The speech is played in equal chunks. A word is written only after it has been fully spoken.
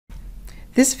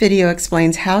This video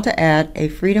explains how to add a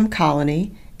Freedom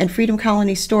Colony and Freedom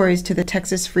Colony stories to the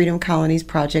Texas Freedom Colonies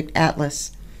Project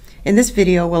Atlas. In this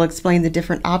video, we'll explain the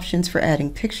different options for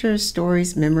adding pictures,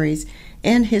 stories, memories,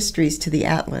 and histories to the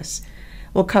Atlas.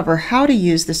 We'll cover how to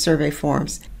use the survey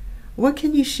forms. What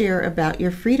can you share about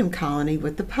your Freedom Colony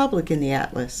with the public in the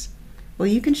Atlas? Well,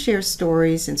 you can share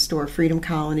stories and store Freedom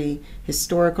Colony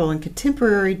historical and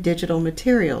contemporary digital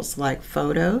materials like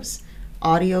photos,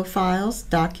 audio files,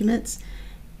 documents,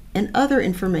 and other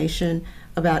information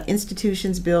about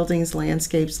institutions, buildings,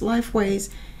 landscapes, lifeways,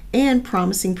 and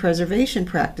promising preservation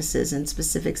practices in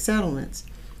specific settlements.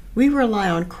 We rely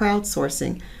on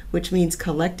crowdsourcing, which means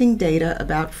collecting data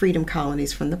about Freedom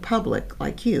Colonies from the public,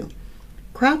 like you.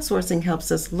 Crowdsourcing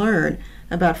helps us learn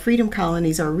about Freedom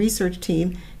Colonies our research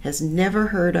team has never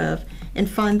heard of and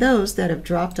find those that have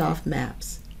dropped off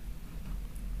maps.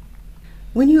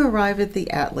 When you arrive at the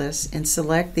Atlas and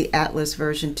select the Atlas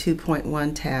version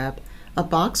 2.1 tab, a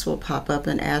box will pop up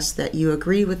and ask that you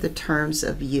agree with the terms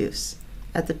of use.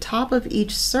 At the top of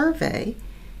each survey,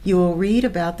 you will read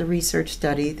about the research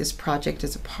study this project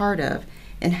is a part of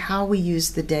and how we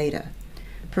use the data.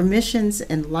 Permissions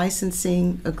and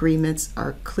licensing agreements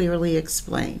are clearly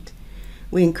explained.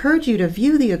 We encourage you to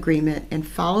view the agreement and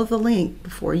follow the link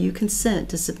before you consent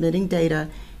to submitting data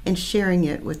and sharing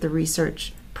it with the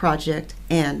research project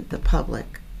and the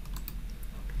public.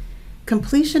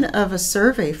 Completion of a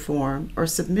survey form or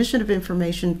submission of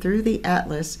information through the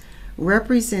Atlas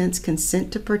represents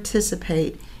consent to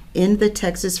participate in the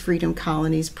Texas Freedom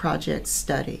Colonies Project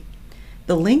study.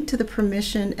 The link to the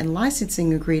permission and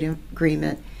licensing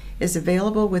agreement is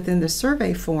available within the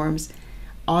survey forms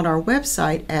on our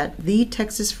website at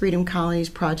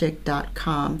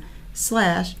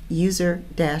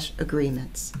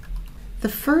thetexasfreedomcoloniesproject.com/user-agreements. The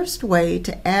first way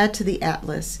to add to the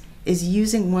Atlas is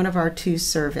using one of our two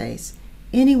surveys.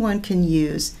 Anyone can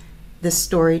use the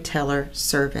Storyteller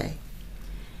survey.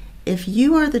 If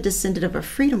you are the descendant of a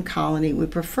Freedom Colony, we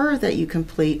prefer that you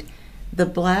complete the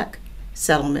Black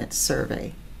Settlement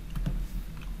survey.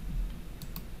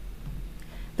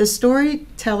 The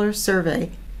Storyteller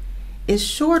survey is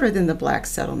shorter than the Black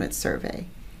Settlement survey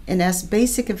and asks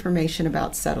basic information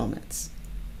about settlements.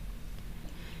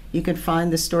 You can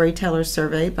find the Storyteller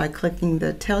survey by clicking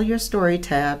the Tell Your Story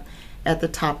tab at the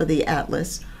top of the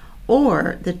Atlas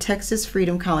or the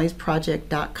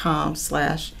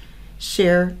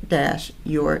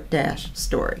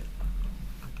texasfreedomcoloniesproject.com/share-your-story.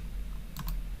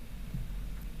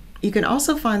 You can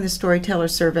also find the Storyteller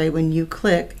survey when you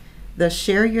click the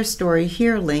Share Your Story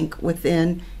Here link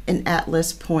within an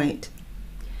Atlas point.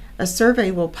 A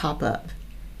survey will pop up.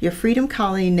 Your Freedom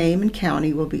Colony name and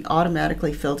county will be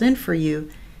automatically filled in for you.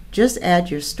 Just add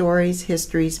your stories,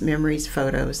 histories, memories,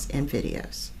 photos, and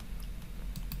videos.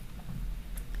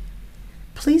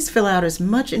 Please fill out as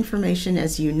much information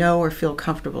as you know or feel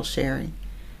comfortable sharing.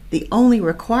 The only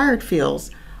required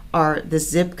fields are the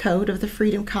zip code of the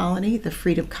Freedom Colony, the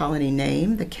Freedom Colony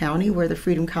name, the county where the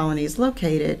Freedom Colony is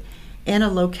located, and a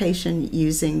location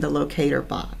using the locator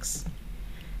box.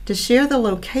 To share the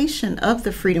location of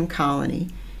the Freedom Colony,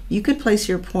 you could place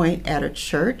your point at a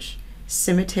church,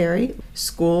 cemetery,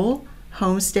 school,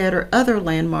 homestead, or other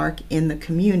landmark in the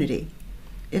community.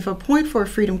 If a point for a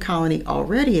Freedom Colony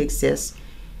already exists,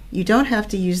 you don't have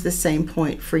to use the same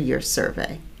point for your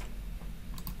survey.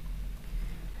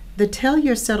 The Tell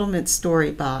Your Settlement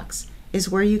Story box is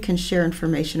where you can share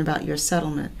information about your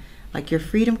settlement, like your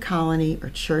Freedom Colony or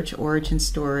church origin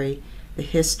story, the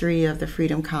history of the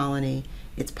Freedom Colony,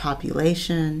 its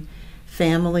population,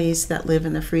 families that live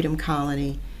in the Freedom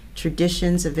Colony,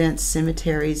 traditions, events,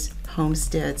 cemeteries,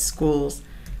 homesteads, schools,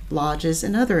 lodges,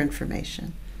 and other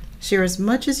information. Share as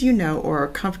much as you know or are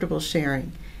comfortable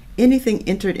sharing. Anything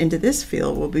entered into this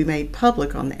field will be made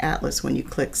public on the Atlas when you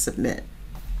click Submit.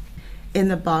 In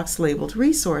the box labeled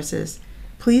Resources,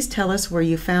 please tell us where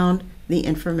you found the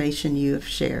information you have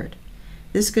shared.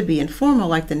 This could be informal,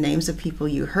 like the names of people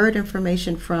you heard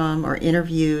information from or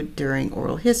interviewed during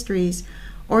oral histories,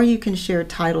 or you can share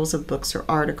titles of books or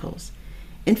articles.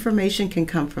 Information can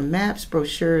come from maps,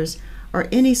 brochures, or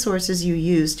any sources you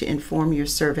use to inform your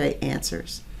survey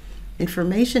answers.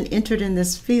 Information entered in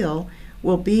this field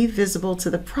will be visible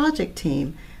to the project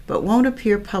team, but won't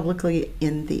appear publicly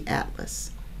in the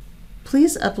Atlas.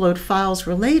 Please upload files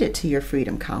related to your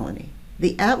Freedom Colony.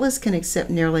 The Atlas can accept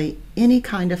nearly any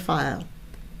kind of file: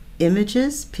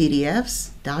 images, PDFs,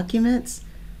 documents,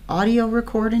 audio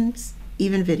recordings,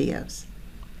 even videos.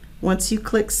 Once you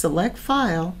click Select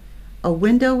File, a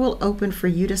window will open for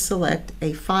you to select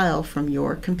a file from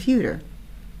your computer.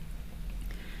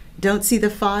 Don't see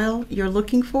the file you're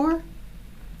looking for?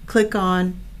 Click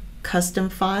on Custom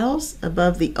Files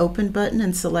above the Open button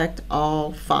and select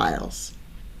All Files.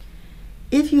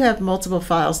 If you have multiple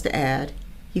files to add,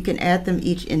 you can add them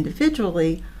each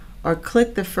individually or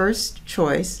click the first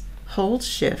choice, hold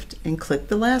Shift, and click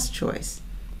the last choice.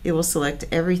 It will select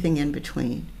everything in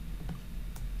between.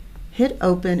 Hit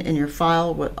Open and your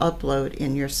file will upload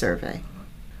in your survey.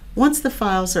 Once the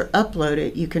files are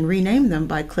uploaded, you can rename them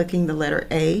by clicking the letter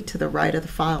A to the right of the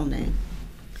file name.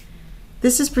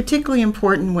 This is particularly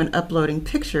important when uploading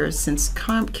pictures, since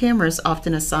cameras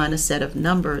often assign a set of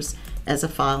numbers as a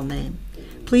file name.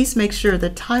 Please make sure the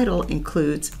title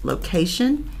includes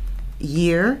location,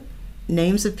 year,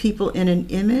 names of people in an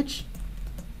image.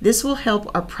 This will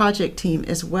help our project team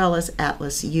as well as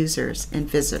Atlas users and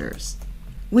visitors.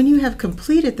 When you have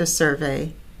completed the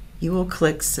survey, you will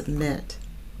click Submit.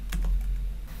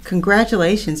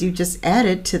 Congratulations, you just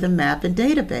added to the map and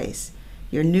database.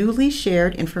 Your newly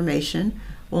shared information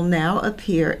will now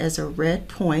appear as a red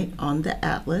point on the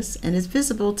Atlas and is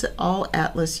visible to all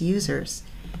Atlas users.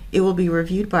 It will be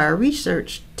reviewed by our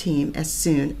research team as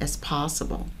soon as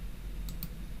possible.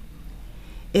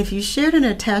 If you shared an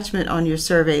attachment on your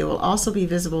survey, it will also be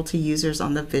visible to users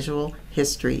on the Visual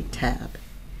History tab.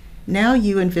 Now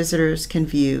you and visitors can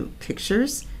view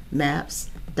pictures, maps,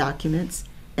 documents,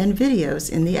 and videos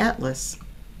in the Atlas.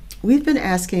 We've been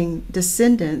asking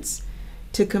descendants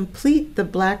to complete the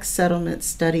Black Settlement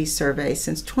Study Survey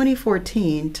since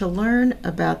 2014 to learn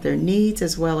about their needs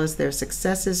as well as their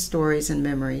successes, stories, and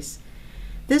memories.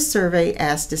 This survey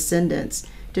asks descendants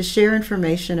to share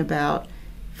information about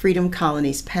Freedom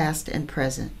Colonies past and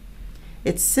present.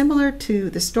 It's similar to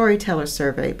the Storyteller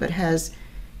Survey but has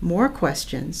more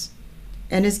questions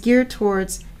and is geared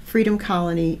towards Freedom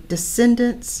Colony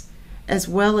descendants as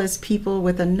well as people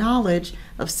with a knowledge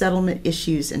of settlement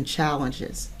issues and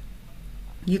challenges.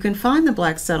 You can find the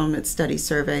Black Settlement Study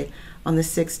Survey on the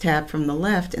 6th tab from the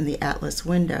left in the Atlas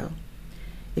window.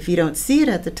 If you don't see it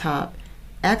at the top,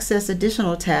 access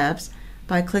additional tabs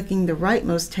by clicking the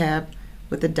rightmost tab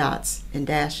with the dots and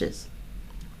dashes,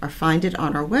 or find it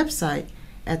on our website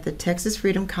at the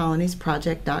texasfreedomcolonies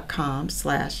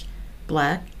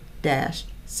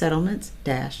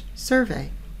project.com/black-settlements-survey.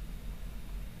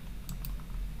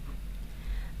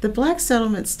 The Black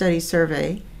Settlement Study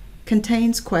Survey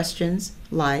contains questions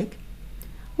like,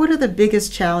 what are the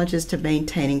biggest challenges to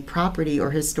maintaining property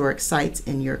or historic sites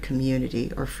in your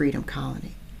community or Freedom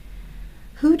Colony?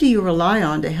 Who do you rely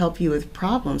on to help you with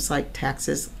problems like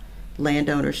taxes, land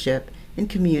ownership, and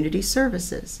community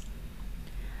services?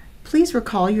 Please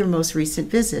recall your most recent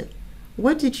visit.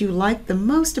 What did you like the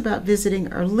most about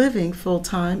visiting or living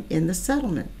full-time in the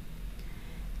settlement?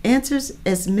 Answers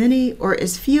as many or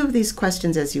as few of these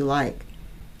questions as you like.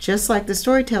 Just like the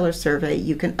Storyteller Survey,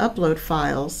 you can upload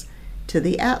files to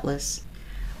the Atlas.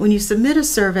 When you submit a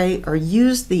survey or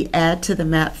use the Add to the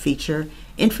Map feature,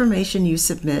 information you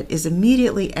submit is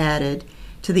immediately added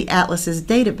to the Atlas's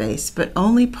database, but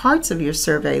only parts of your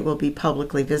survey will be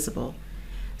publicly visible.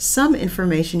 Some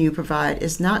information you provide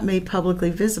is not made publicly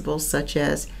visible, such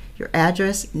as your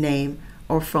address, name,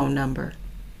 or phone number.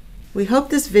 We hope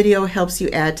this video helps you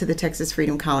add to the Texas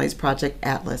Freedom Colonies Project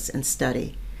Atlas and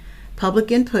study.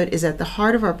 Public input is at the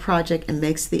heart of our project and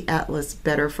makes the Atlas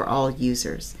better for all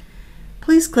users.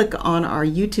 Please click on our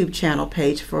YouTube channel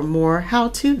page for more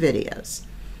how-to videos.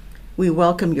 We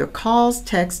welcome your calls,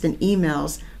 texts, and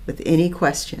emails with any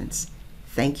questions.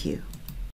 Thank you.